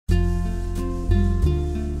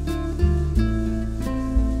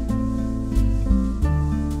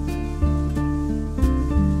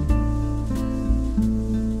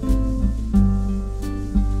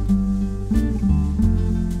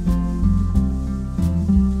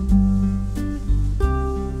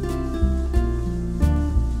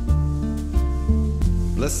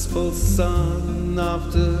blissful sun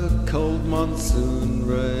after cold monsoon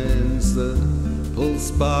rains that pull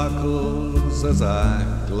sparkles as I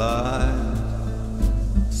glide.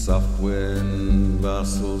 Soft wind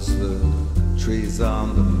rustles the trees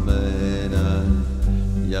on the main,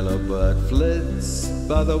 and yellowbird flits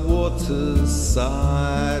by the water's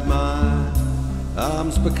side. My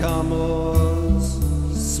arms become oars,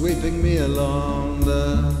 sweeping me along.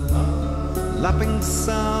 The lapping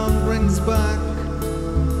sound brings back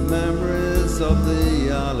memories of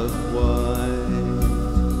the Isle of Wight.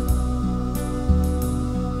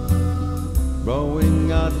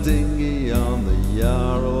 Rowing our dinghy on the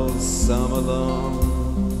Yar all summer long.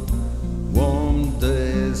 Warm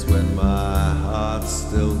days when my heart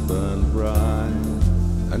still burned bright.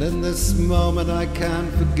 And in this moment I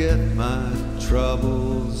can't forget my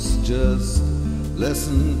troubles. Just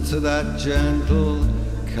listen to that gentle,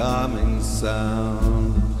 calming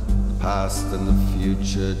sound. The past and the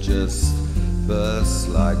future just burst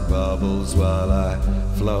like bubbles, while I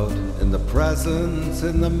float in the present,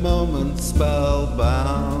 in the moment,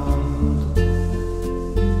 spellbound.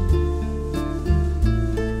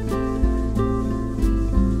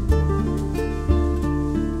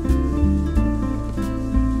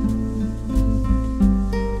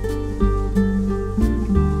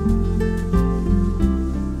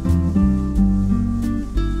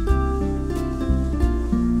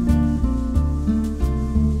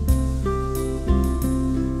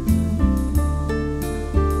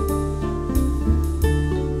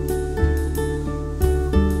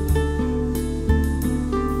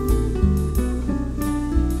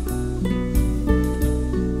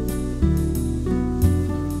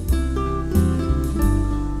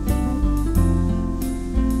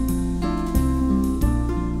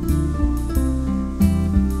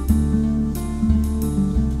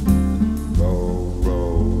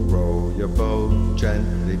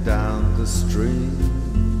 Gently down the stream.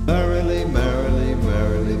 Merrily, merrily,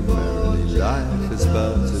 merrily, merrily, life is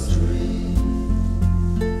but a dream.